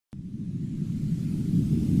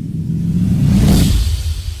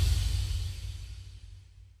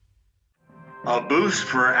A boost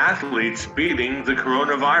for athletes beating the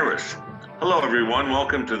coronavirus. Hello, everyone.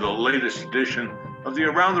 Welcome to the latest edition of the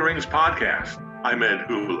Around the Rings podcast. I'm Ed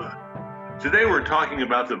Hula. Today, we're talking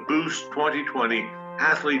about the Boost 2020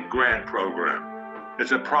 Athlete Grant Program.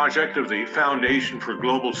 It's a project of the Foundation for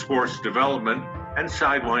Global Sports Development and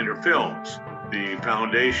Sidewinder Films. The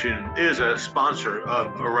foundation is a sponsor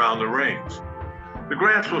of Around the Rings. The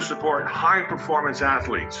grants will support high-performance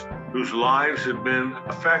athletes whose lives have been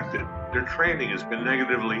affected. Their training has been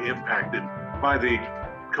negatively impacted by the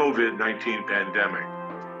COVID-19 pandemic.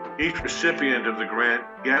 Each recipient of the grant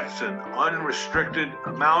gets an unrestricted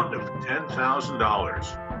amount of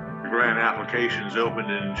 $10,000. The grant applications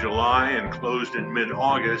opened in July and closed in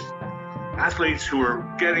mid-August. Athletes who are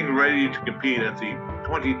getting ready to compete at the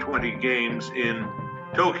 2020 Games in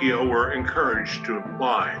Tokyo were encouraged to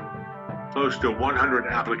apply. Close to 100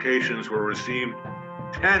 applications were received.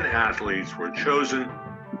 10 athletes were chosen.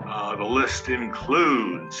 The list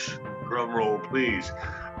includes, drum roll please,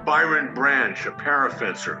 Byron Branch, a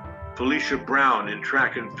parafencer, Felicia Brown in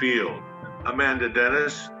track and field, Amanda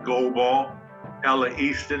Dennis, goalball, Ella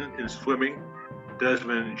Easton in swimming,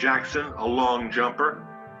 Desmond Jackson, a long jumper,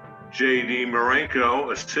 J.D.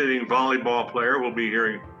 Marenko, a sitting volleyball player. We'll be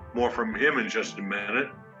hearing more from him in just a minute.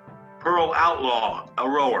 Pearl Outlaw, a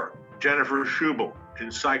rower, Jennifer Schubel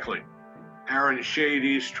in cycling, Aaron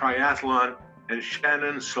Shady's triathlon, and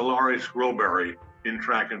Shannon Solaris Roberry in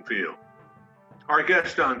track and field. Our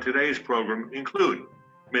guests on today's program include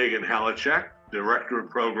Megan Halachek, Director of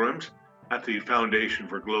Programs at the Foundation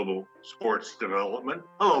for Global Sports Development.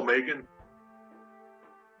 Hello, Megan.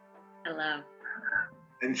 Hello.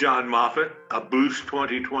 And John Moffat, a Boost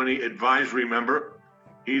 2020 advisory member.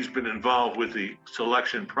 He's been involved with the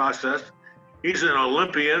selection process. He's an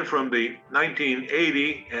Olympian from the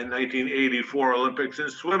 1980 and 1984 Olympics in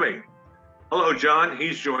swimming. Hello, John.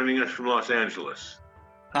 He's joining us from Los Angeles.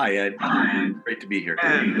 Hi, Ed. Great to be here.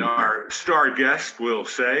 And our star guest, we'll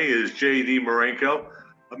say, is J.D. Marenko,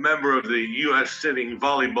 a member of the U.S. sitting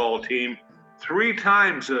volleyball team, 3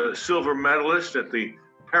 times a silver medalist at the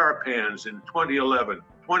Parapans in 2011,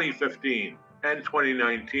 2015, and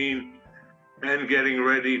 2019, and getting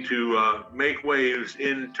ready to make waves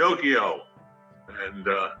in Tokyo. And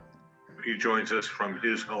he joins us from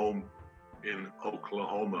his home in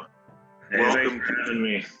Oklahoma. Hey, Welcome thanks for having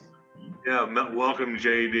me. Yeah, welcome,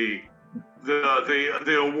 JD.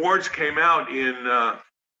 The awards came out in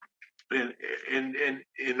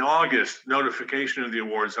August. Notification of the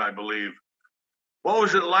awards, I believe. What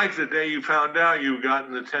was it like the day you found out you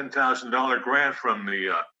gotten the $10,000 grant from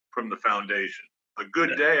the foundation? A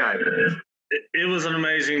good day, I think. It was an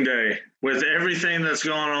amazing day with everything that's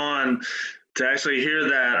going on. To actually hear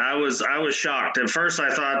that, I was shocked. At first,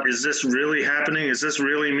 I thought, "Is this really happening? Is this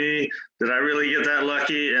really me? Did I really get that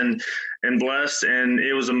lucky and blessed?" And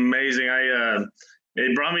it was amazing.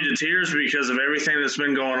 It brought me to tears because of everything that's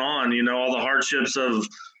been going on. You know, all the hardships of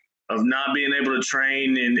not being able to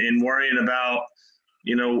train and worrying about,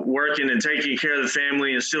 you know, working and taking care of the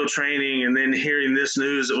family and still training, and then hearing this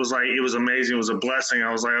news. It was amazing. It was a blessing.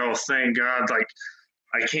 I was like, "Oh, thank God!" Like,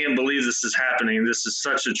 I can't believe this is happening. This is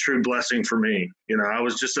such a true blessing for me. You know, I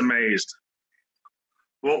was just amazed.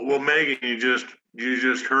 Well, Megan, you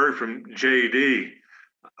just heard from JD.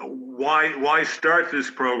 Why start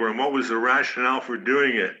this program? What was the rationale for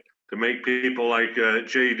doing it? To make people like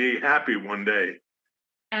JD happy one day?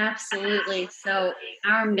 Absolutely. So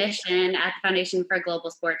our mission at the Foundation for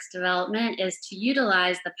Global Sports Development is to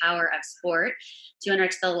utilize the power of sport to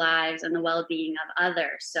enrich the lives and the well-being of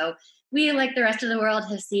others. So we, like the rest of the world,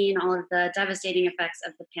 have seen all of the devastating effects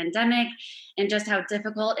of the pandemic and just how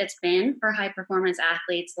difficult it's been for high-performance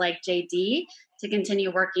athletes like JD to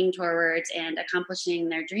continue working towards and accomplishing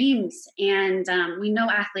their dreams. And we know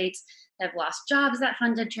athletes have lost jobs that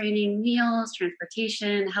funded training, meals,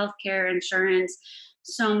 transportation, healthcare, insurance,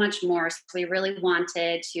 so much more. So we really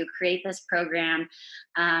wanted to create this program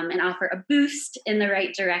and offer a boost in the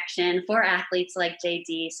right direction for athletes like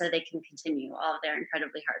JD so they can continue all of their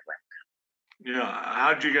incredibly hard work. Yeah,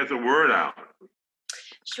 how'd you get the word out?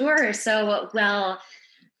 Sure. So, well,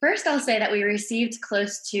 first I'll say that we received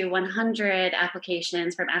close to 100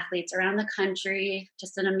 applications from athletes around the country,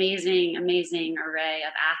 just an amazing, amazing array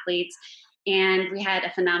of athletes. And we had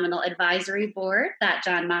a phenomenal advisory board that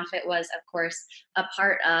John Moffat was, of course, a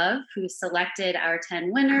part of, who selected our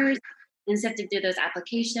 10 winners and sifted through those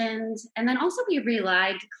applications. And then also we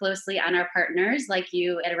relied closely on our partners like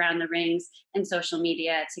you at Around the Rings and social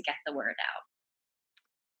media to get the word out.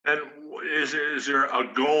 And is there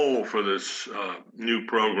a goal for this new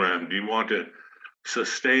program? Do you want to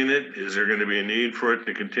sustain it? Is there going to be a need for it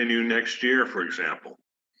to continue next year, for example?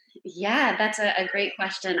 Yeah, that's a great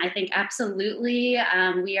question. I think absolutely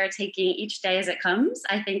we are taking each day as it comes.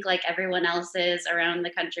 I think like everyone else is around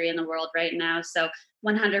the country and the world right now. So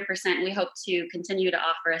 100% we hope to continue to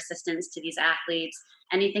offer assistance to these athletes.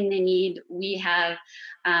 Anything they need, we have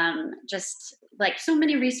just like so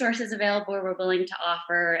many resources available we're willing to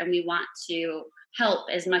offer, and we want to help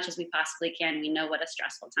as much as we possibly can. We know what a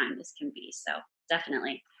stressful time this can be. So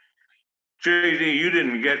definitely. JD, you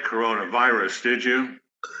didn't get coronavirus, did you?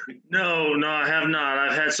 No, I have not.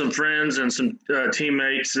 I've had some friends and some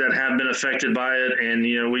teammates that have been affected by it, and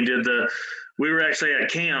we were actually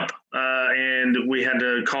at camp, and we had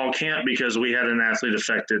to call camp because we had an athlete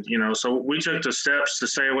affected. So we took the steps to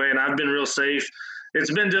stay away, and I've been real safe.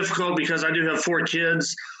 It's been difficult because I do have 4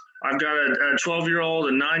 kids. I've got a 12-year-old,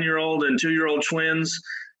 a 9-year-old, and 2-year-old twins,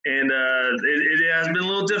 and it has been a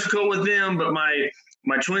little difficult with them. But my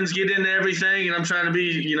twins get into everything, and I'm trying to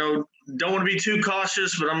be, don't want to be too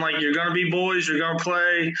cautious, but I'm like, you're going to be boys, you're going to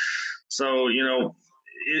play. So,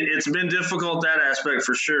 it's been difficult, that aspect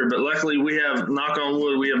for sure. But luckily we have, knock on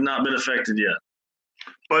wood, we have not been affected yet.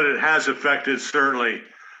 But it has affected certainly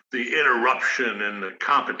the interruption in the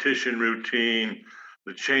competition routine,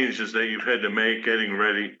 the changes that you've had to make getting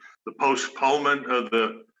ready, the postponement of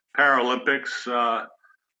the Paralympics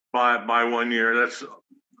by 1 year. That's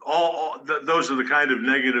those are the kind of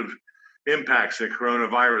negative impacts that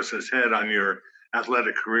coronavirus has had on your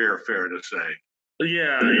athletic career, fair to say.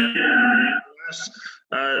 Yeah.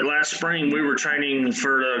 Last spring, we were training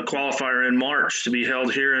for the qualifier in March to be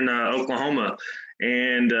held here in Oklahoma.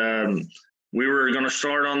 And we were going to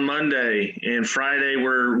start on Monday. And Friday,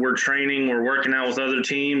 we're training, we're working out with other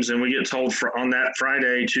teams, and we get told on that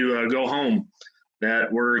Friday to go home,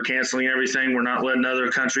 that we're canceling everything. We're not letting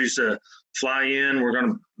other countries fly in.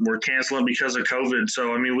 We're canceling because of COVID.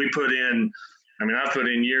 So, I've put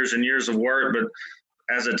in years and years of work, but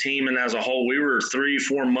as a team and as a whole, we were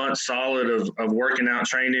 3-4 months solid of working out,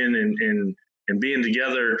 training and being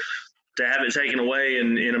together. To have it taken away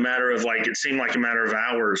in a matter of it seemed like a matter of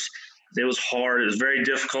hours. It was hard. It was very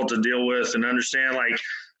difficult to deal with and understand,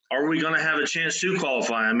 are we going to have a chance to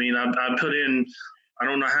qualify? I put in, I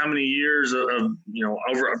don't know how many years of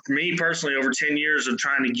over me personally, over 10 years of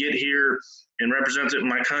trying to get here and represent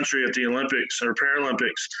my country at the Olympics or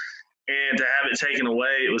Paralympics, and to have it taken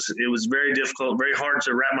away, it was very difficult, very hard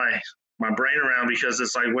to wrap my brain around, because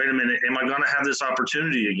it's like, wait a minute, am I going to have this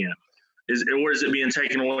opportunity again? Or is it being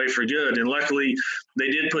taken away for good? And luckily, they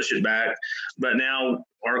did push it back, but now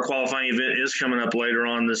our qualifying event is coming up later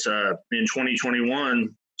on this in 2021.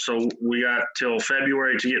 So we got till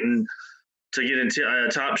February to get into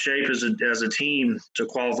top shape as a team to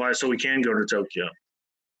qualify, so we can go to Tokyo.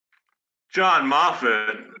 John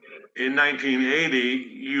Moffitt, in 1980,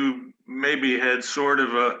 you maybe had sort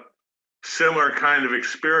of a similar kind of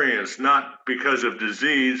experience, not because of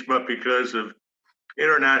disease, but because of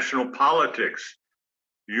international politics.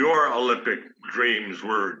 Your Olympic dreams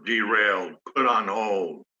were derailed, put on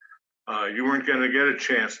hold. You weren't going to get a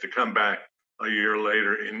chance to come back a year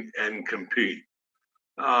later and compete.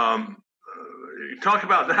 Talk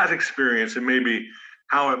about that experience and maybe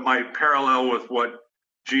how it might parallel with what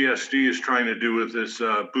GSD is trying to do with this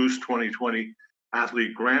Boost 2020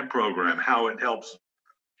 athlete grant program, how it helps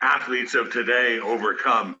athletes of today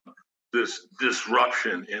overcome this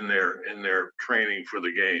disruption in their training for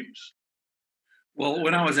the games. Well,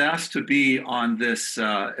 when I was asked to be on this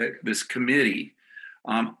committee,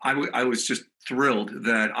 I was just thrilled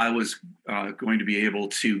that I was going to be able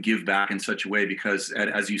to give back in such a way, because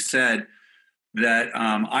as you said, that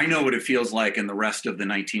I know what it feels like, and the rest of the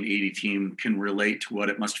 1980 team can relate to what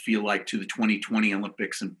it must feel like to the 2020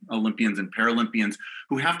 Olympics and Olympians and Paralympians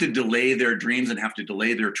who have to delay their dreams and have to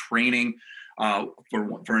delay their training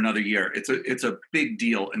for another year. It's a big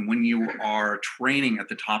deal. And when you are training at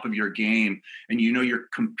the top of your game and you're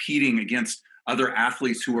competing against other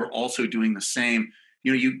athletes who are also doing the same,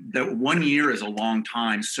 that 1 year is a long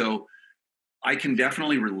time. So I can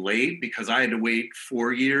definitely relate, because I had to wait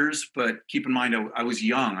 4 years, but keep in mind, I was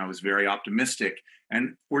young, I was very optimistic,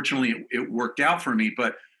 and fortunately it worked out for me.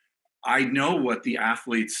 But I know what the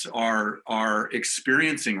athletes are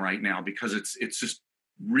experiencing right now, because it's just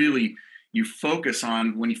really, when you focus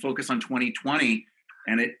on 2020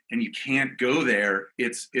 and you can't go there,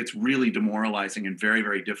 it's really demoralizing and very,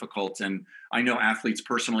 very difficult. And I know athletes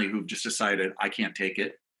personally who've just decided, I can't take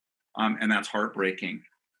it. And that's heartbreaking.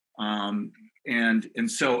 And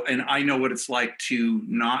I know what it's like to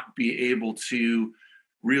not be able to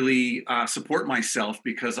really support myself,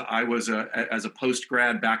 because I was as a post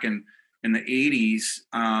grad back in the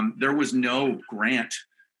 80s, there was no grant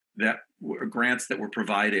that grants that were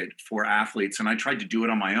provided for athletes, and I tried to do it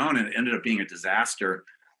on my own, and it ended up being a disaster.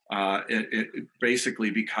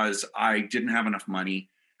 Basically because I didn't have enough money.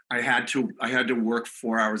 I had to work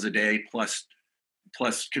 4 hours a day plus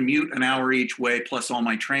commute an hour each way plus all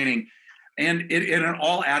my training, and it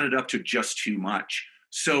all added up to just too much.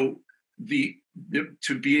 So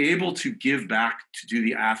to be able to give back to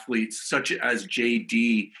the athletes such as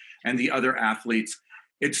JD and the other athletes,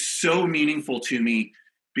 it's so meaningful to me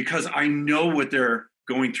because I know what they're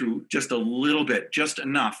going through just a little bit, just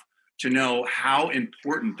enough to know how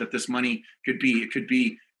important that this money could be. It could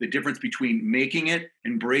be the difference between making it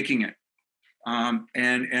and breaking it.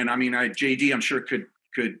 And I mean, JD, I'm sure could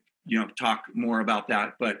talk more about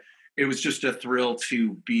that, but it was just a thrill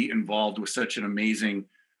to be involved with such an amazing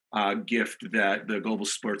gift that the Global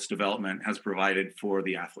Sports Development has provided for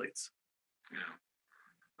the athletes.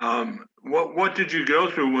 What did you go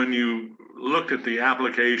through when you looked at the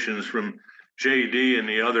applications from JD and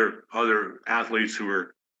the other athletes who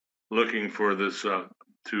were looking for this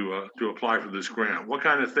to apply for this grant? What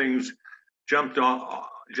kind of things jumped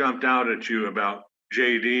out at you about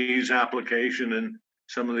JD's application and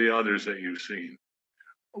some of the others that you've seen?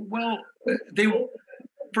 Well,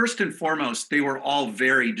 first and foremost, they were all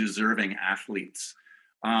very deserving athletes.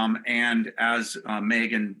 And as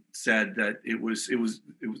Megan said, that it was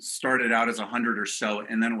started out as 100 or so,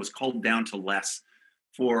 and then it was culled down to less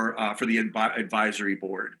for the advisory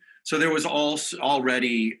board. So there was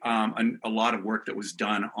already a lot of work that was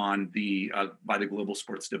done on by the Global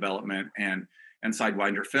Sports Development and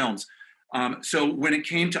Sidewinder Films. So when it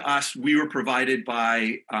came to us, we were provided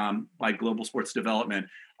by Global Sports Development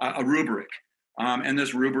a rubric, and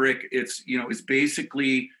this rubric is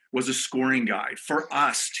basically was a scoring guide for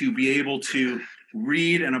us to be able to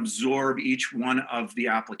read and absorb each one of the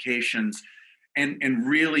applications and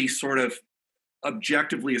really sort of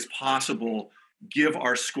objectively as possible give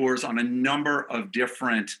our scores on a number of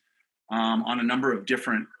different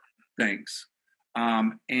things.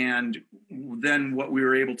 And then what we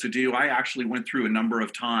were able to do, I actually went through a number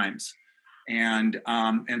of times, and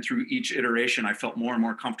through each iteration, I felt more and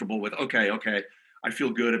more comfortable with, okay, I feel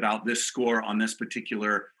good about this score on this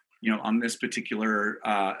particular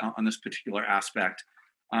aspect.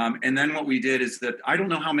 And then what we did is that, I don't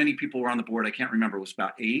know how many people were on the board. I can't remember. It was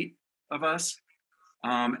about 8 of us.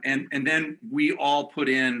 And then we all put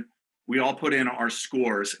in our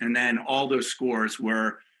scores, and then all those scores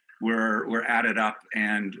were added up,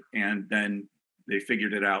 and then they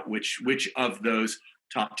figured it out which of those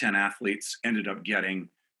top 10 athletes ended up getting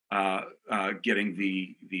the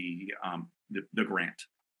grant.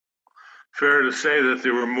 Fair to say that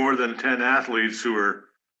there were more than 10 athletes who were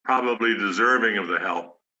probably deserving of the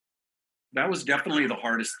help. That was definitely the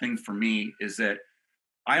hardest thing for me, is that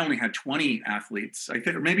I only had 20 athletes. I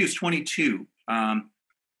think, or maybe it was 22.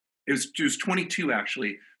 It was 22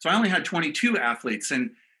 actually. So I only had 22 athletes,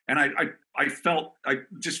 and I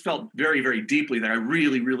just felt very, very deeply that I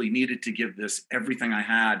really, really needed to give this everything I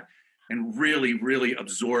had, and really, really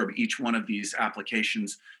absorb each one of these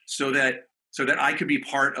applications so that I could be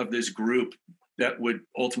part of this group that would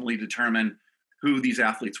ultimately determine who these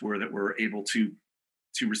athletes were that were able to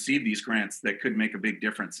receive these grants that could make a big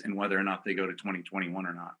difference in whether or not they go to 2021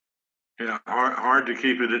 or not. Yeah, hard to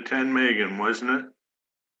keep it at 10, Megan, wasn't it?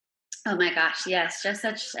 Oh my gosh, yes.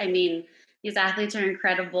 These athletes are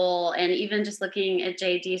incredible. And even just looking at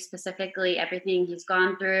JD specifically, everything he's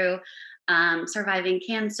gone through, surviving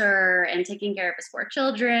cancer and taking care of his 4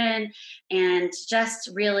 children, and just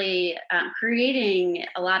really creating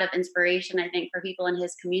a lot of inspiration, I think, for people in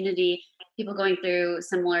his community, people going through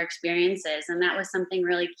similar experiences. And that was something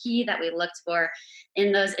really key that we looked for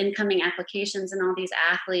in those incoming applications. And all these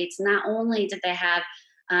athletes, not only did they have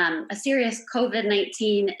a serious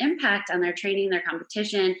COVID-19 impact on their training, their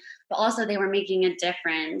competition, but also they were making a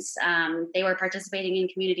difference. They were participating in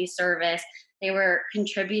community service. They were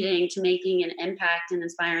contributing to making an impact and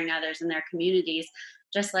inspiring others in their communities,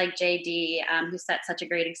 just like JD, who set such a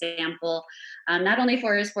great example, not only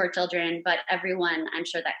for his 4 children, but everyone, I'm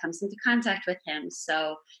sure, that comes into contact with him.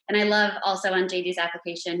 So, and I love also on JD's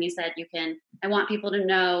application, he said, I want people to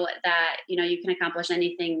know that, you can accomplish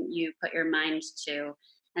anything you put your mind to.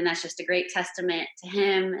 And that's just a great testament to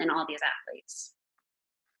him and all these athletes.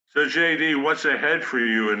 So JD, what's ahead for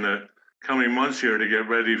you in the coming months here to get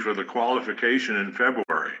ready for the qualification in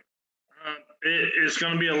February? It's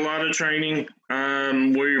going to be a lot of training.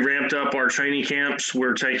 We ramped up our training camps.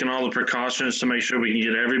 We're taking all the precautions to make sure we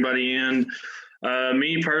can get everybody in.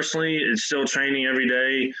 Me personally, it's still training every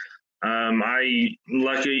day. I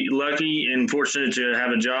lucky and fortunate to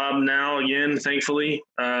have a job now again, thankfully.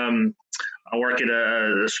 I work at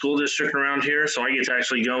a school district around here, so I get to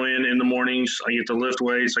actually go in the mornings. I get to lift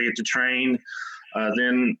weights. I get to train.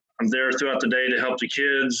 Then I'm there throughout the day to help the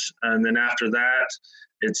kids. And then after that,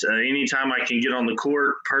 it's anytime I can get on the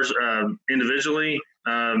court individually.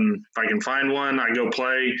 If I can find one, I go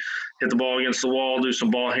play, hit the ball against the wall, do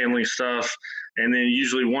some ball handling stuff. And then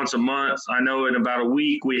usually once a month, I know in about a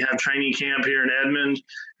week, we have training camp here in Edmond,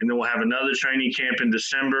 and then we'll have another training camp in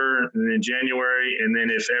December and then January. And then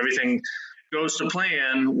if everything goes to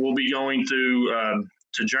plan, we'll be going to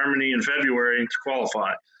Germany in February to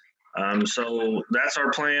qualify. So that's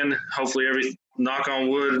our plan. Hopefully knock on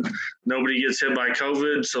wood, nobody gets hit by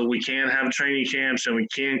COVID, so we can have training camps and we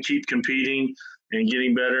can keep competing and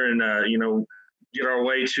getting better and, get our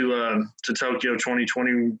way to Tokyo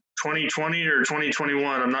 2020 or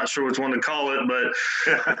 2021. I'm not sure which one to call it, but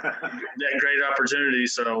that great opportunity.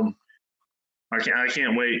 So I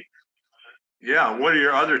can't wait. Yeah. What are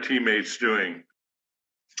your other teammates doing?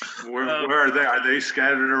 Where are they? Are they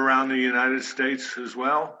scattered around the United States as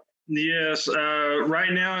well? Yes.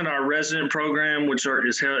 Right now in our resident program, which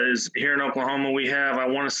is here in Oklahoma, we have, I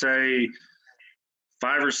want to say,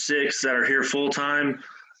 5 or 6 that are here full time.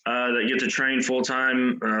 That get to train full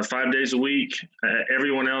time 5 days a week.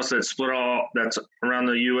 Everyone else that's that's around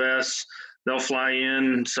the U.S., they'll fly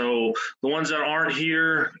in. So the ones that aren't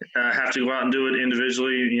here have to go out and do it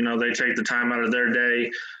individually. They take the time out of their day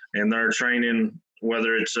and they're training,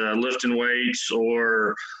 whether it's lifting weights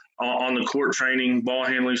or on the court training, ball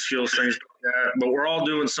handling skills, things like that. But we're all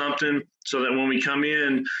doing something so that when we come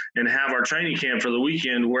in and have our training camp for the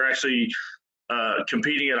weekend, we're actually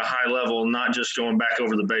competing at a high level, not just going back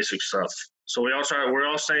over the basic stuff. So we're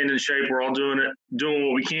all staying in shape. We're all doing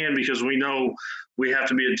what we can because we know we have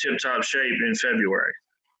to be in tip-top shape in February.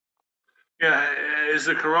 Yeah. Is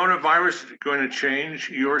the coronavirus going to change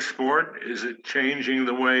your sport? Is it changing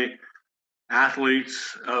the way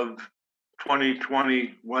athletes of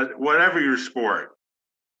 2020, whatever your sport,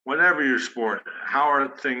 how are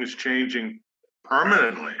things changing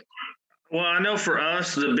permanently? Well, I know for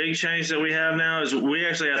us, the big change that we have now is we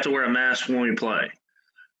actually have to wear a mask when we play.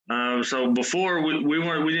 So before we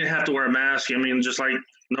didn't have to wear a mask. I mean, just like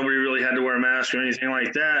nobody really had to wear a mask or anything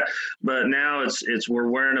like that. But now we're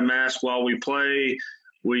wearing a mask while we play.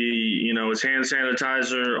 It's hand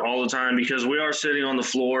sanitizer all the time because we are sitting on the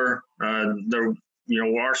floor.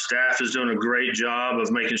 Our staff is doing a great job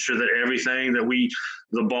of making sure that everything that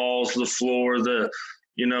the balls, the floor, the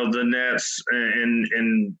nets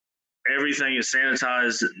and everything is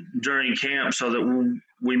sanitized during camp so that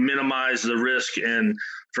we minimize the risk and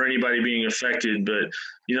for anybody being affected. But,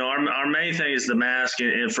 our main thing is the mask.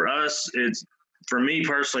 And for us, for me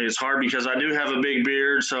personally, it's hard because I do have a big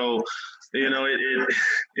beard. So,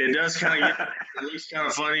 it does kind of at least kind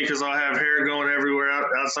of funny because I'll have hair going everywhere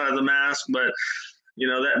outside of the mask. But,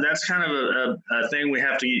 that's kind of a thing we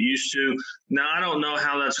have to get used to. Now, I don't know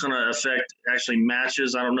how that's going to affect actually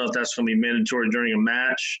matches. I don't know if that's going to be mandatory during a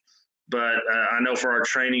match. But I know for our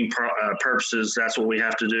training purposes, that's what we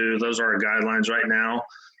have to do. Those are our guidelines right now.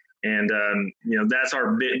 And, that's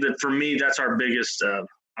for me, that's our biggest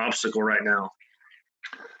obstacle right now.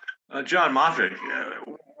 John Moffitt,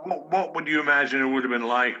 what would you imagine it would have been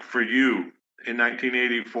like for you in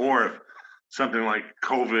 1984 if something like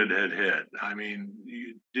COVID had hit? I mean,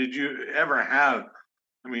 did you ever have,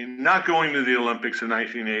 not going to the Olympics in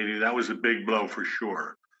 1980, that was a big blow for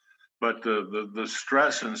sure. But the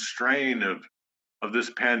stress and strain of this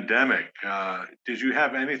pandemic, did you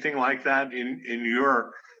have anything like that in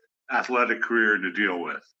your athletic career to deal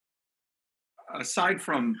with? Aside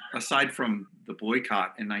from the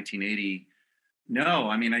boycott in 1980, no.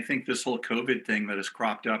 I think this whole COVID thing that has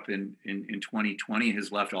cropped up in 2020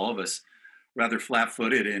 has left all of us rather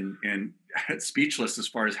flat-footed and speechless as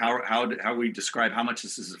far as how we describe how much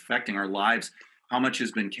this is affecting our lives, how much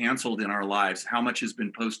has been canceled in our lives, how much has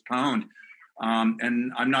been postponed.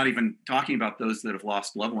 And I'm not even talking about those that have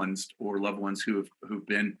lost loved ones or loved ones who've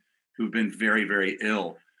been very, very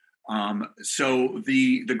ill. So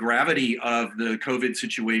the gravity of the COVID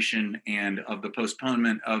situation and of the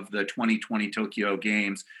postponement of the 2020 Tokyo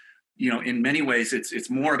Games, in many ways it's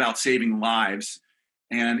more about saving lives,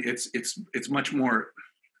 and it's much more.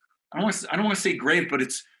 I don't want to say grave, but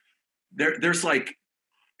there's like.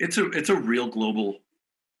 It's a real global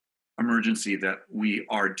emergency that we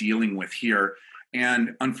are dealing with here.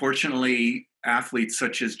 And unfortunately, athletes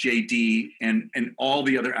such as JD and all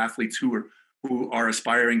the other athletes who are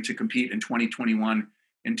aspiring to compete in 2021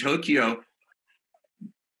 in Tokyo,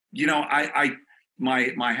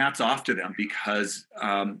 my hat's off to them because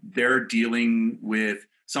they're dealing with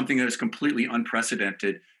something that is completely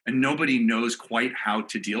unprecedented, and nobody knows quite how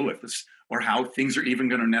to deal with this or how things are even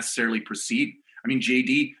going to necessarily proceed. I mean,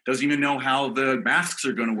 JD doesn't even know how the masks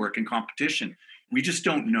are going to work in competition. We just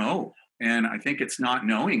don't know. And I think it's not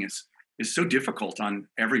knowing is so difficult on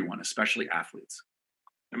everyone, especially athletes.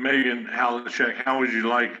 And Megan Halachek, how would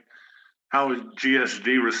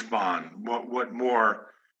GSD respond? What more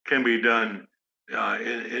can be done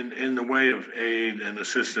in the way of aid and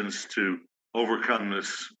assistance to overcome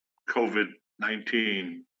this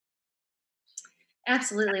COVID-19?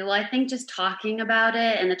 Absolutely. Well, I think just talking about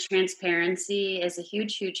it and the transparency is a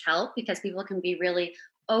huge, huge help, because people can be really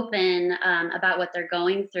open about what they're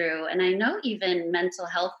going through. And I know even mental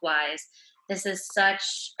health wise, this is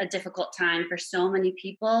such a difficult time for so many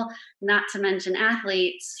people, not to mention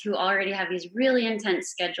athletes who already have these really intense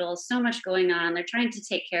schedules, so much going on. They're trying to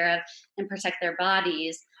take care of and protect their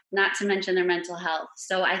bodies, not to mention their mental health.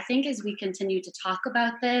 So I think as we continue to talk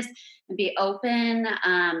about this and be open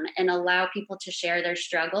and allow people to share their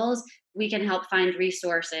struggles, we can help find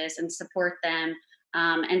resources and support them,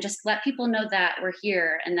 and just let people know that we're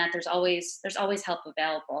here and that there's always help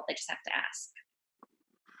available. They just have to ask.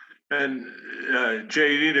 And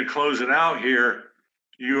JD, to close it out here,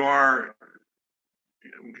 you are,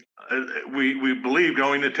 we believe,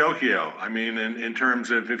 going to Tokyo. I mean, in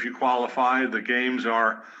terms of if you qualify, the games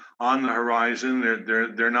are on the horizon.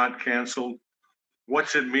 They're not canceled.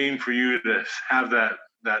 What's it mean for you to have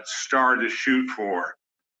that star to shoot for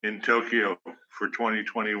in Tokyo for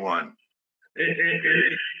 2021?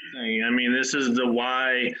 I mean, this is the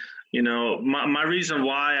why. You know, my reason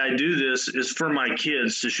why I do this is for my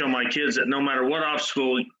kids, to show my kids that no matter what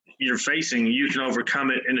obstacle you're facing, you can overcome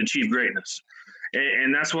it and achieve greatness.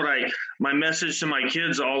 And that's what my message to my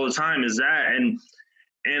kids all the time is that. And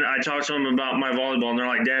I talk to them about my volleyball, and they're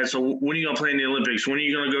like, Dad, so when are you going to play in the Olympics? When are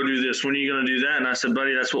you going to go do this? When are you going to do that? And I said,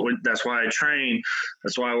 buddy, that's why I train.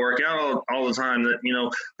 That's why I work out all the time. That, you know,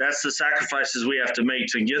 that's the sacrifices we have to make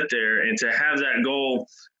to get there, and to have that goal.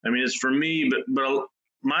 I mean, it's for me, but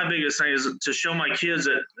my biggest thing is to show my kids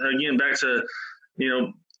that, again, back to, you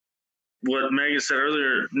know, what Megan said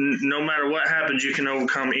earlier, no matter what happens, you can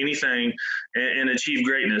overcome anything and achieve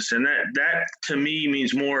greatness. And that to me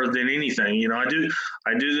means more than anything. You know, I do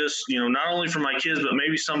this, you know, not only for my kids, but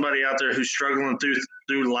maybe somebody out there who's struggling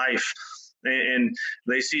through life, and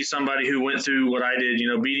they see somebody who went through what I did, you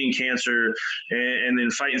know, beating cancer and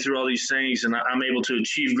then fighting through all these things. And I'm able to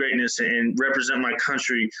achieve greatness and represent my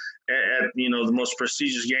country at you know, the most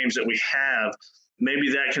prestigious games that we have. Maybe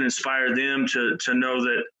that can inspire them to know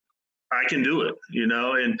that I can do it, you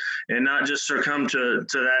know, and not just succumb to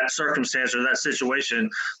that circumstance or that situation,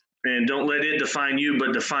 and don't let it define you,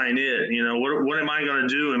 but define it. You know, what am I going to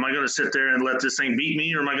do? Am I going to sit there and let this thing beat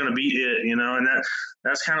me, or am I going to beat it? You know, and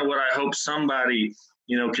that's kind of what I hope somebody,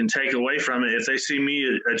 you know, can take away from it. If they see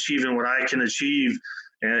me achieving what I can achieve,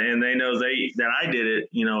 and they know that I did it,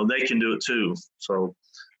 you know, they can do it too. So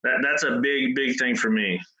that's a big, big thing for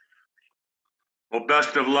me. Well,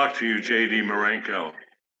 best of luck to you, JD Marenko.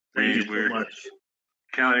 Thank you so much.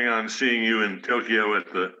 Counting on seeing you in Tokyo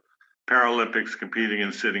at the Paralympics competing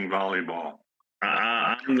in sitting volleyball.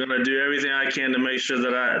 I'm going to do everything I can to make sure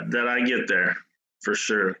that I get there, for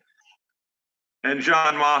sure. And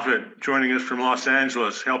John Moffitt joining us from Los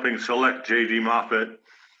Angeles, helping select JD Moffitt,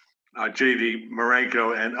 JD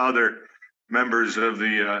Marenko, and other members of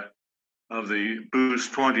the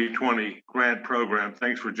Boost 2020 grant program.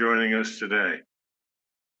 Thanks for joining us today.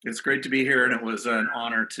 It's great to be here, and it was an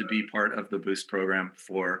honor to be part of the Boost program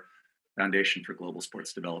for Foundation for Global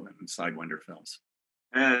Sports Development and Sidewinder Films.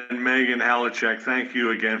 And Megan Halachek, thank you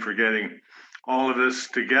again for getting all of this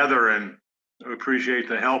together, and appreciate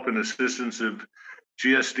the help and assistance of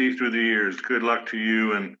GSD through the years. Good luck to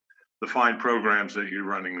you and the fine programs that you're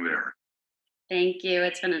running there. Thank you.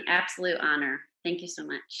 It's been an absolute honor. Thank you so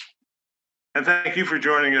much. And thank you for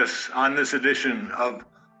joining us on this edition of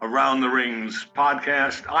Around the Rings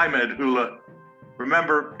podcast. I'm Ed Hula.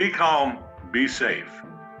 Remember, be calm, be safe.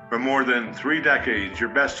 For more than 3 decades, your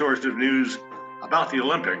best source of news about the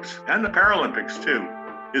Olympics and the Paralympics too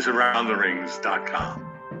is AroundTheRings.com.